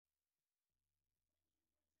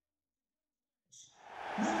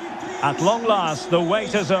At long last, the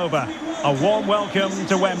wait is over. A warm welcome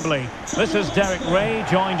to Wembley. This is Derek Ray,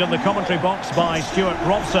 joined in the commentary box by Stuart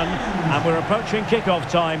Robson, and we're approaching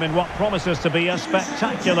kick-off time in what promises to be a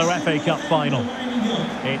spectacular FA Cup final.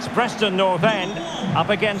 It's Preston North End up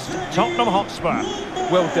against Tottenham Hotspur.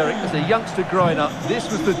 Well, Derek, as a youngster growing up,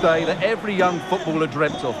 this was the day that every young footballer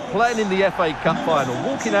dreamt of. Playing in the FA Cup final,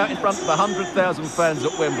 walking out in front of 100,000 fans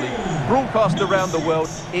at Wembley, broadcast around the world,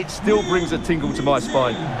 it still brings a tingle to my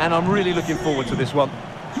spine. And I'm really looking forward to this one.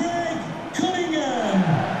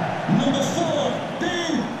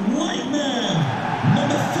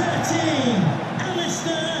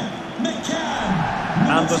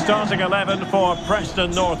 And the starting 11 for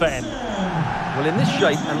Preston North End. Well, in this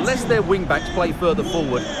shape, unless their wing-backs play further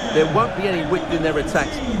forward, there won't be any width in their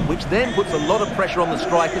attacks, which then puts a lot of pressure on the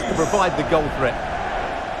strikers to provide the goal threat.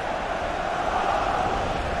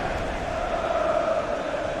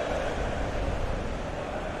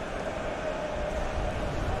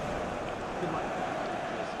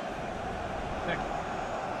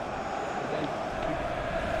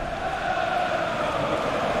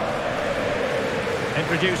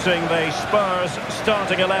 Introducing the Spurs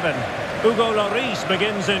starting 11. Hugo Lloris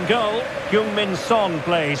begins in goal. Heung-min Son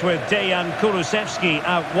plays with Dejan Kulusevski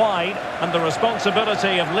out wide. And the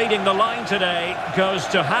responsibility of leading the line today goes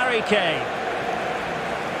to Harry Kane.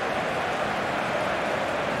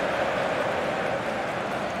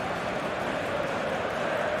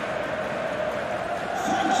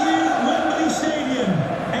 Thank you, Wembley Stadium.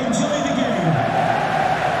 Enjoy the game.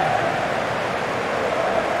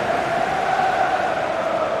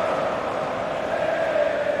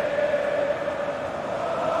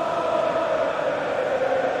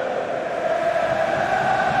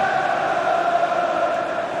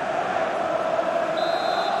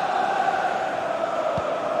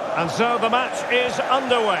 And so the match is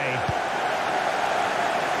underway.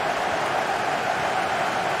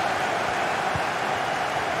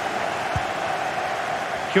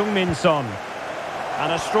 Heung-min Son.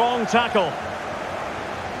 And a strong tackle.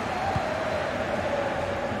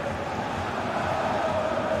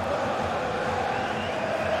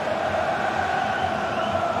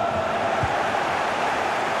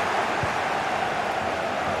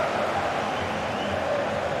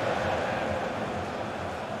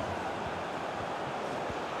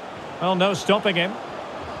 Well, no stopping him.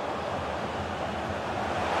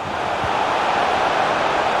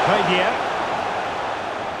 Pradier.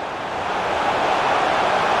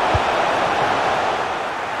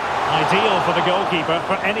 Ideal for the goalkeeper,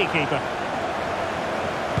 for any keeper.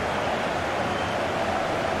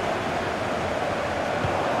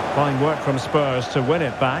 Fine work from Spurs to win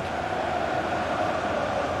it back.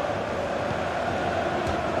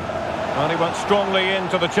 And he went strongly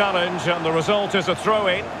into the challenge, and the result is a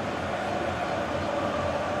throw-in.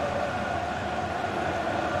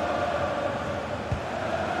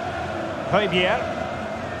 Pradier.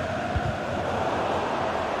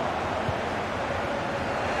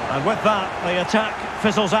 And with that, the attack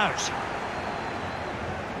fizzles out.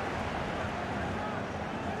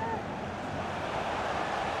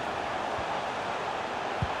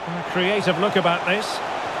 A creative look about this.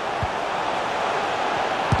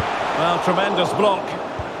 Well, tremendous block.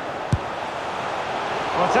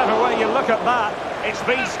 Whatever way you look at that, it's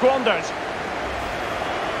been squandered.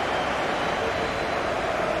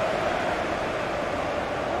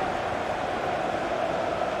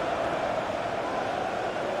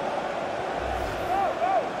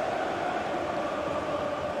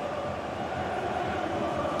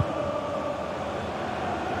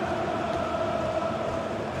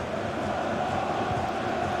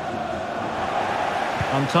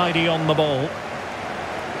 Untidy on the ball.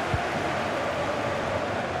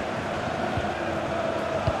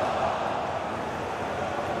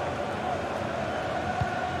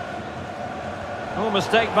 Oh,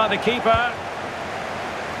 mistake by the keeper.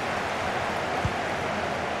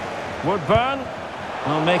 Woodburn.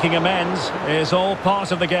 Well, making amends is all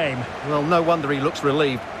part of the game. Well, no wonder he looks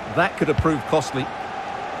relieved. That could have proved costly.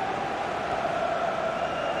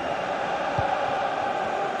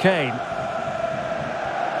 Kane.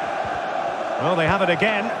 Well, they have it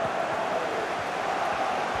again.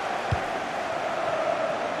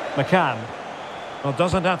 McCann. Well,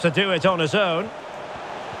 doesn't have to do it on his own.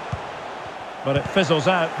 But it fizzles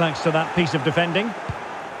out thanks to that piece of defending.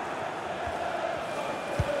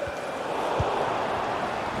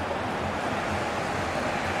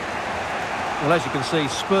 Well, as you can see,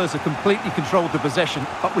 Spurs have completely controlled the possession,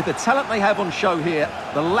 but with the talent they have on show here,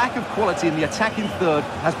 the lack of quality in the attacking third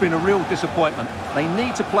has been a real disappointment. They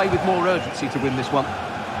need to play with more urgency to win this one.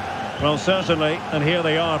 Well, certainly, and here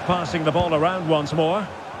they are passing the ball around once more.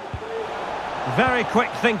 Very quick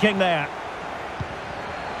thinking there.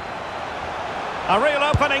 A real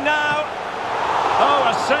opening now. Oh,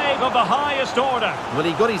 a save of the highest order. Well,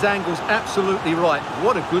 he got his angles absolutely right.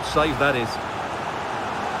 What a good save that is.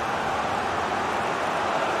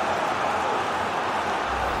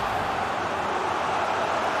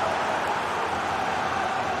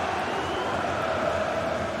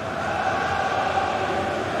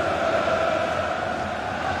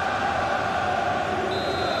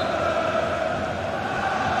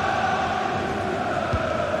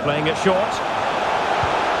 Playing it short.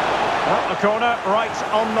 Well, a corner right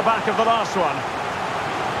on the back of the last one.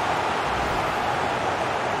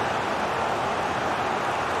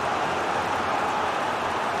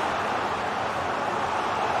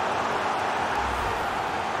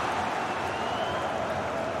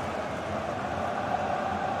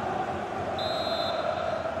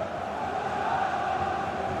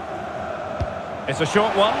 It's a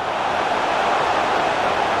short one.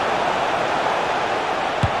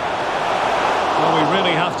 Well, we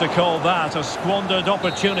really have to call that a squandered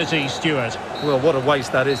opportunity, Stuart. Well, what a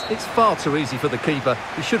waste that is. It's far too easy for the keeper.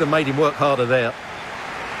 He should have made him work harder there.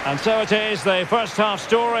 And so it is, the first half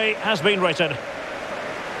story has been written.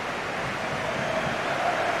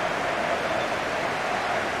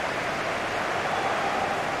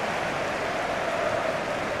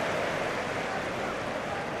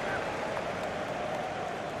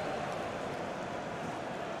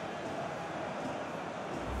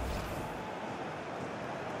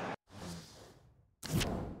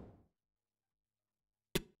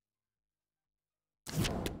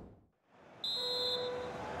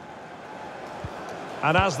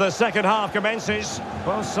 And as the second half commences,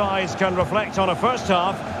 both sides can reflect on a first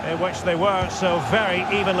half in which they were so very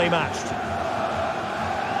evenly matched.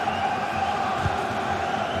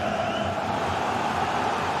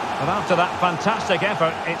 But after that fantastic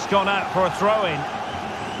effort, it's gone out for a throw-in.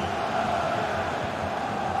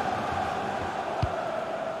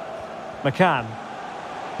 McCann.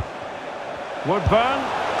 Woodburn.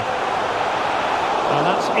 And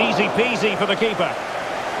that's easy peasy for the keeper.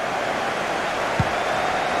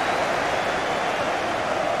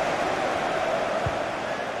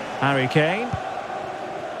 Harry Kane.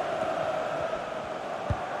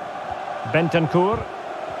 Bentancur.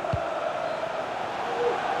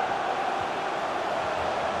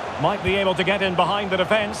 Might be able to get in behind the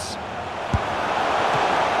defence.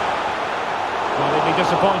 Well, he'd be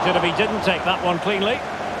disappointed if he didn't take that one cleanly.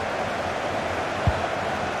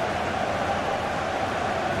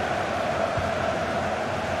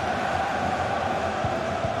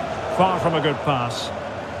 Far from a good pass.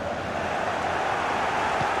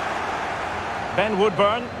 Ben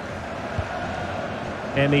Woodburn.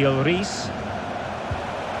 Emil Rees.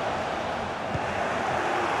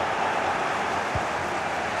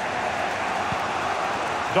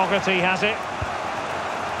 Doherty has it.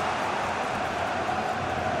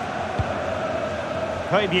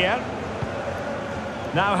 Højbjerg.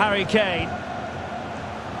 Now Harry Kane.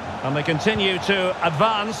 And they continue to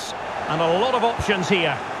advance, and a lot of options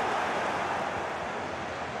here.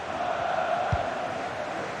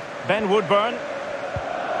 Ben Woodburn.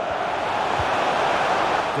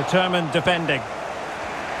 Determined defending.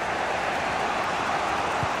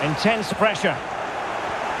 Intense pressure.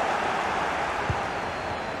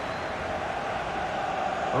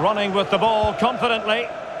 Running with the ball confidently.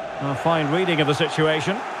 A fine reading of the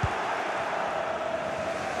situation.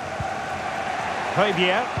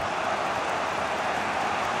 Højbjerg.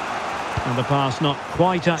 And the pass not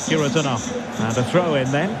quite accurate enough. And a throw in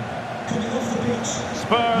then.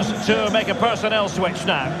 Spurs to make a personnel switch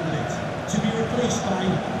now. To be replaced by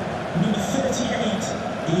number 38,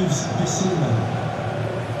 Yves Bissouma.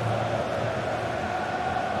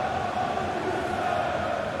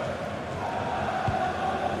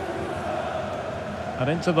 And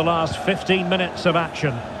into the last 15 minutes of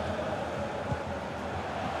action.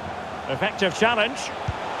 Effective challenge.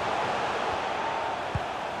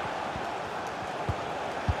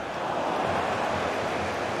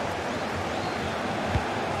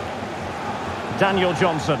 Daniel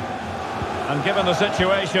Johnson. And given the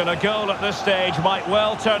situation, a goal at this stage might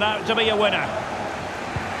well turn out to be a winner.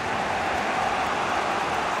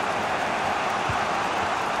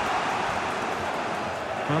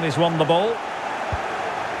 Well, he's won the ball.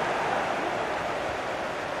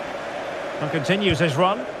 And continues his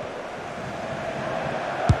run.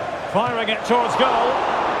 Firing it towards goal.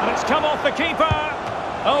 And it's come off the keeper.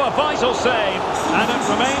 Oh, a vital save. And it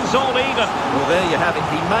remains all even. Well, there you have it.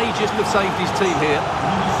 He may just have saved his team here.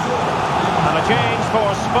 And a change for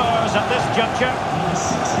Spurs at this juncture. Number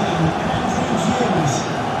 16, Andrew Hughes.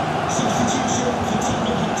 Substitution for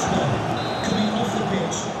Tottenham Hotspur.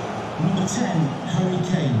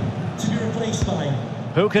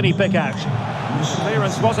 Who can he pick out?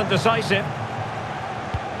 Clearance wasn't decisive.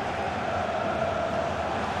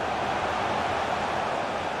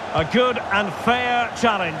 A good and fair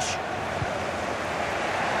challenge.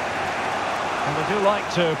 And they do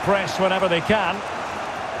like to press whenever they can.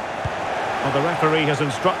 Well, the referee has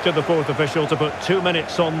instructed the fourth official to put 2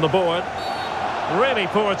 minutes on the board. Really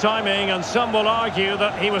poor timing, and some will argue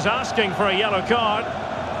that he was asking for a yellow card.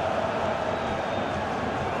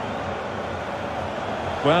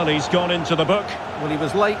 Well, he's gone into the book. Well, he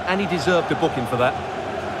was late and he deserved a booking for that.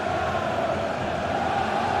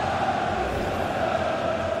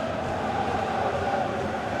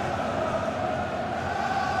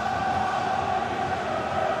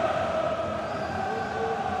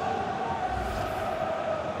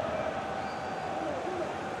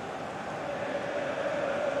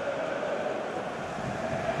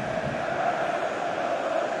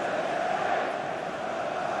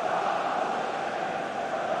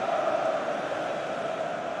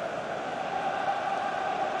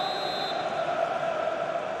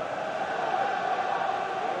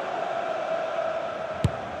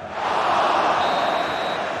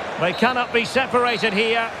 They cannot be separated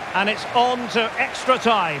here, and it's on to extra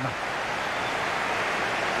time.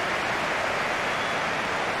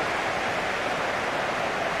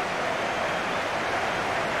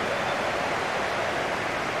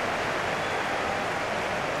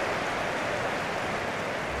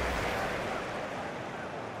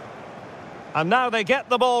 And now they get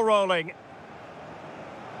the ball rolling.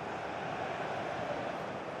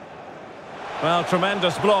 Well,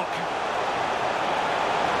 tremendous block.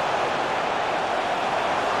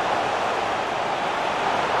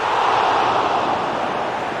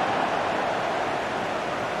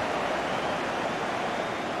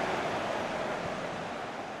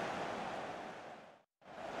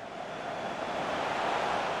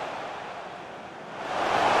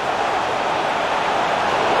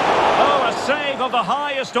 Of the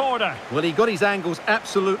highest order. Well, he got his angles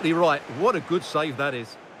absolutely right. What a good save that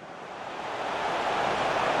is.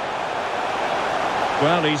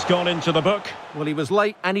 Well, he's gone into the book. Well, he was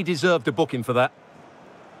late and he deserved a booking for that.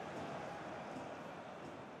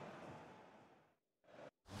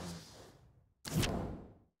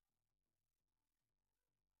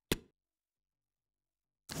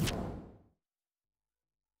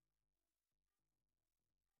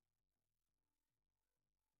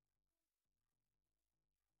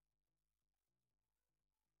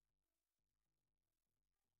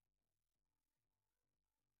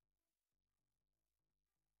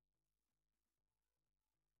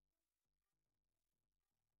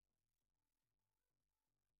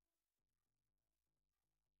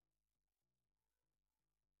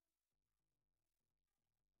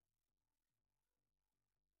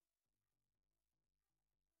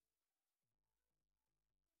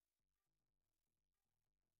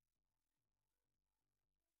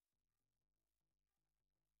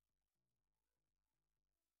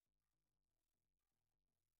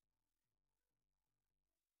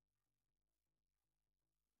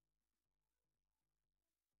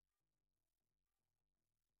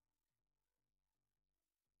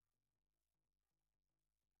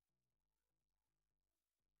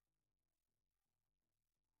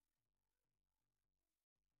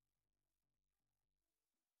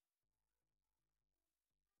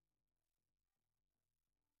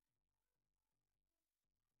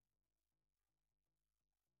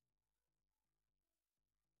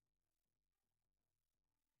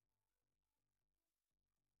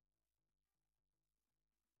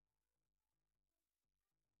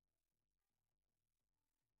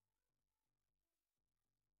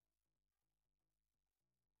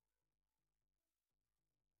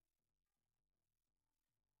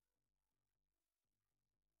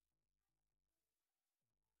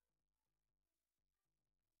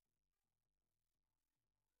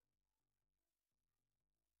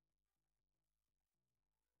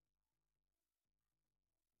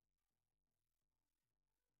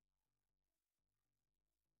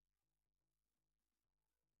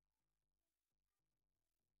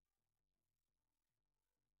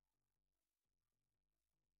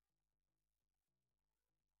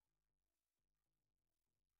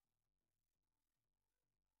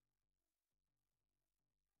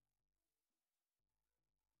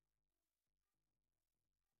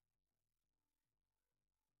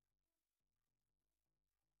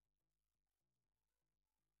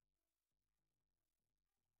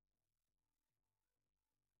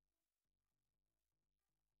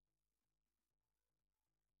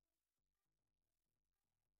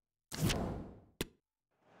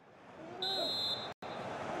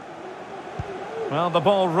 Well, the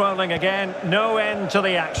ball rolling again, no end to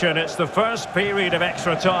the action. It's the first period of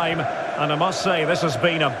extra time, and I must say this has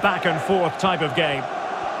been a back-and-forth type of game.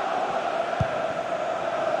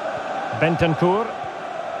 Bentancur.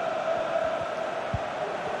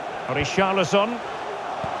 Richarlison.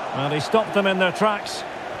 Well, he stopped them in their tracks.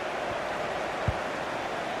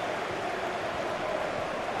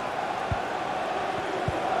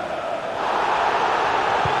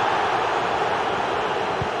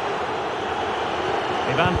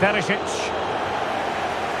 Ivan Perisic.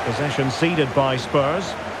 Possession ceded by Spurs.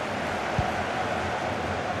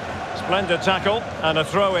 Splendid tackle and a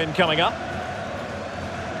throw-in coming up.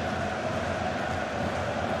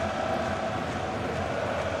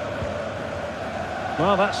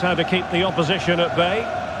 Well, that's how to keep the opposition at bay.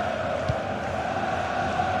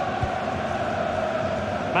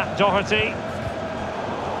 Matt Doherty.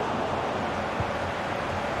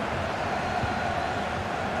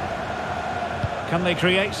 Can they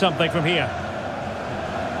create something from here?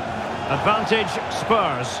 Advantage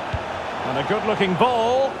Spurs. And a good-looking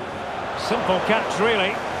ball. Simple catch,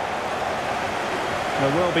 really.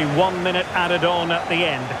 There will be 1 minute added on at the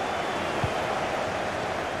end.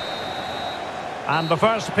 And the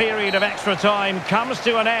first period of extra time comes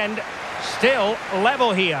to an end. Still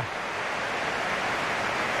level here.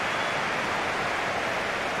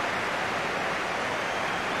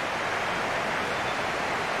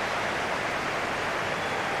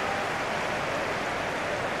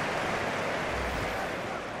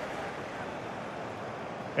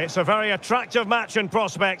 It's a very attractive match in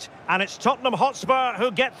prospect, and it's Tottenham Hotspur who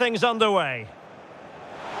get things underway.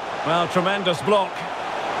 Well, tremendous block.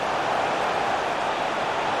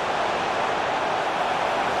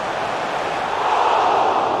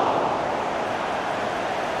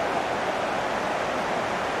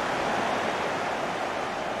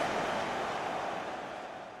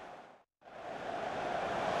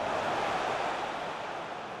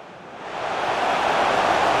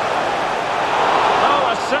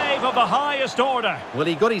 Of the highest order. Well,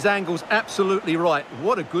 he got his angles absolutely right.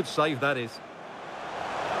 What a good save that is.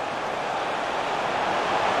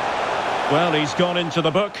 Well, he's gone into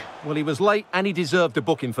the book. Well, he was late and he deserved a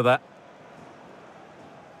booking for that.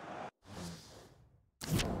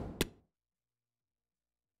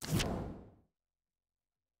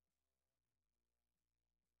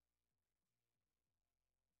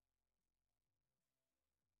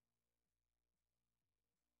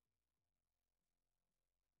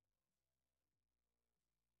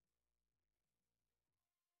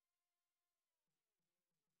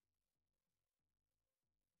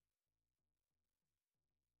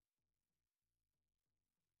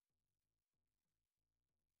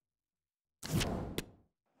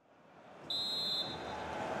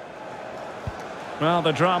 Well,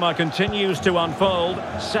 the drama continues to unfold.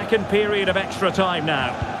 Second period of extra time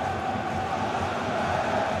now.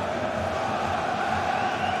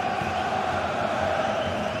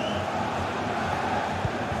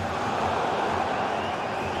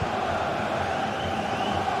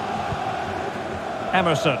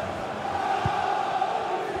 Emerson.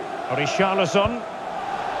 Richarlison.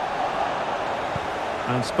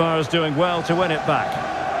 And Spurs doing well to win it back.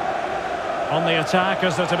 On the attack,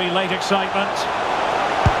 is there to be late excitement?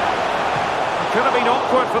 Could have been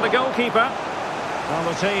awkward for the goalkeeper.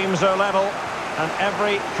 Well, the teams are level, and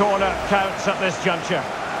every corner counts at this juncture.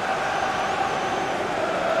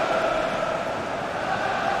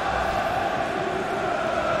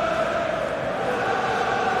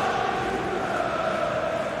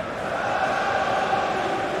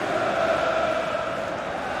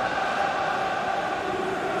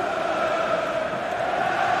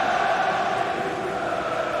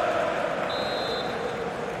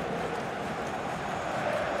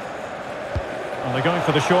 And they're going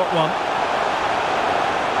for the short one.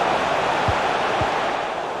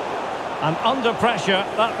 And under pressure,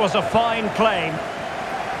 that was a fine claim.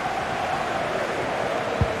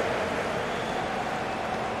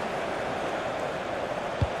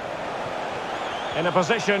 In a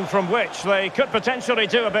position from which they could potentially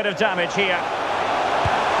do a bit of damage here.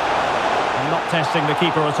 Not testing the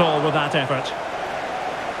keeper at all with that effort.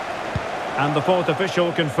 And the fourth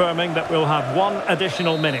official confirming that we'll have one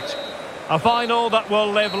additional minute. A final that will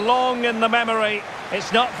live long in the memory.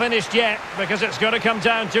 It's not finished yet because it's going to come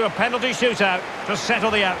down to a penalty shootout to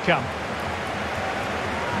settle the outcome.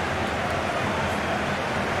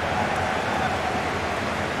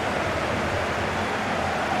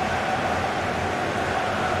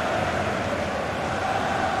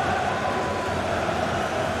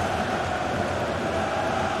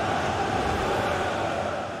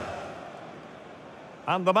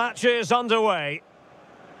 And the match is underway.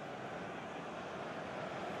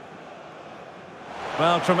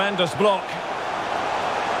 Well, tremendous block.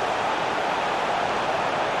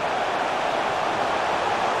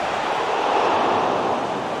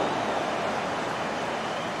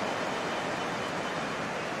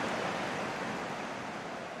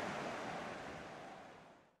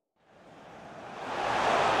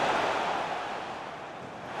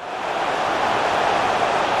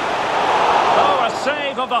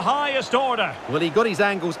 Save of the highest order. Well, he got his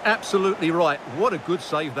angles absolutely right. What a good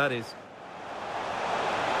save that is.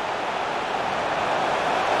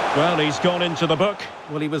 Well, he's gone into the book.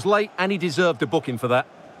 Well, he was late and he deserved a booking for that.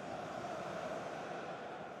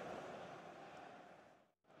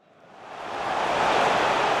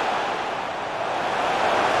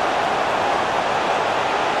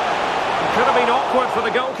 Could have been awkward for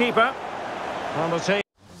the goalkeeper. On the team.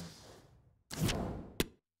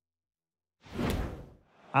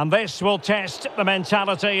 And this will test the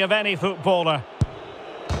mentality of any footballer.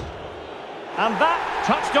 And that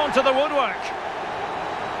touched onto the woodwork.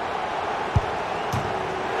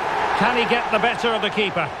 Can he get the better of the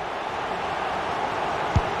keeper?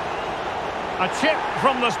 A chip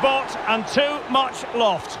from the spot and too much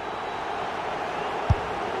loft.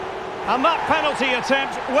 And that penalty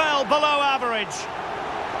attempt well below average.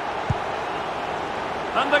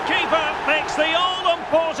 And the keeper makes the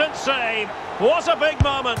all-important save. What a big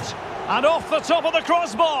moment. And off the top of the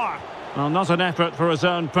crossbar. Well, not an effort for his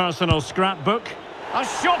own personal scrapbook. A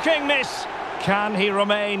shocking miss. Can he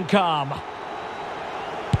remain calm?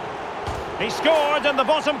 He scored in the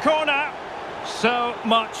bottom corner. So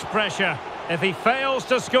much pressure. If he fails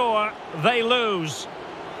to score, they lose.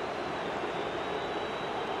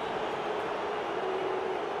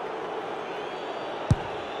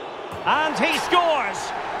 And he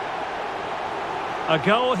scores. A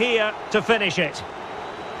goal here to finish it.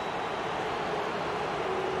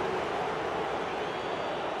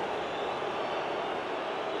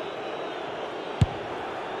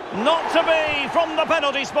 Not to be from the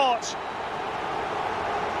penalty spot.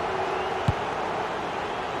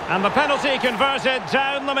 And the penalty converted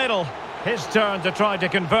down the middle. His turn to try to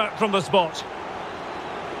convert from the spot.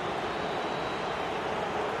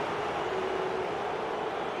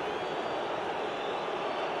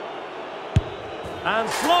 And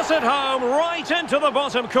slotted home right into the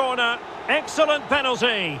bottom corner. Excellent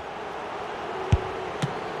penalty.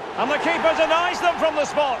 And the keeper denies them from the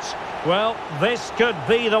spot. Well, this could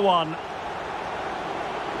be the one.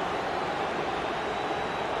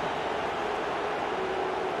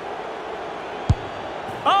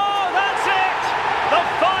 Oh, that's it! The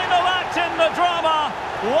final act in the drama.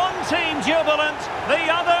 One team jubilant,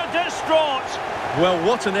 the other distraught. Well,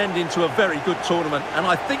 what an ending to a very good tournament, and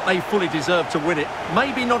I think they fully deserve to win it.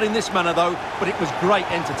 Maybe not in this manner, though, but it was great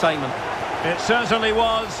entertainment. It certainly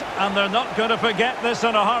was, and they're not going to forget this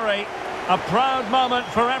in a hurry. A proud moment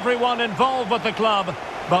for everyone involved with the club,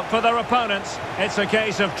 but for their opponents, it's a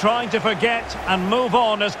case of trying to forget and move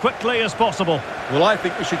on as quickly as possible. Well, I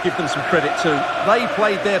think we should give them some credit too. They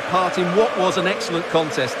played their part in what was an excellent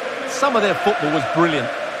contest. Some of their football was brilliant.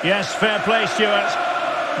 Yes, fair play, Stuart.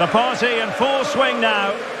 The party in full swing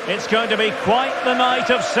now. It's going to be quite the night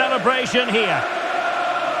of celebration here.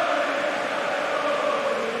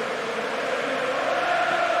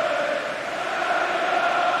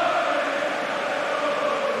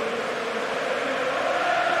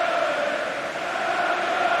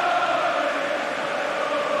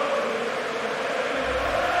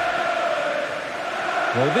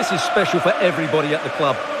 Well, this is special for everybody at the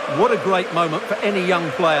club. What a great moment for any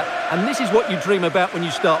young player. And this is what you dream about when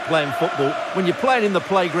you start playing football. When you're playing in the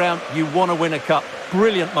playground, you want to win a cup.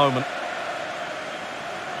 Brilliant moment.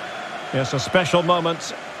 Yes, a special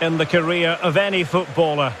moment in the career of any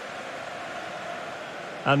footballer.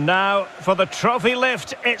 And now for the trophy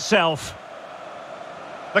lift itself.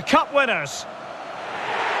 The cup winners.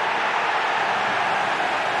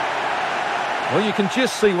 Well, you can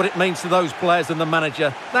just see what it means to those players and the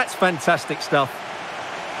manager. That's fantastic stuff.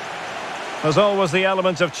 There's always the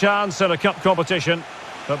element of chance in a cup competition.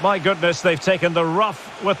 But my goodness, they've taken the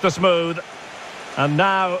rough with the smooth. And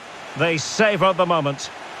now they savour the moment.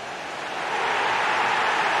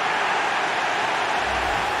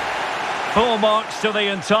 Full marks to the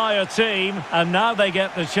entire team. And now they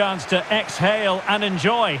get the chance to exhale and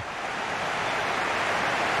enjoy.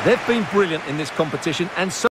 They've been brilliant in this competition and so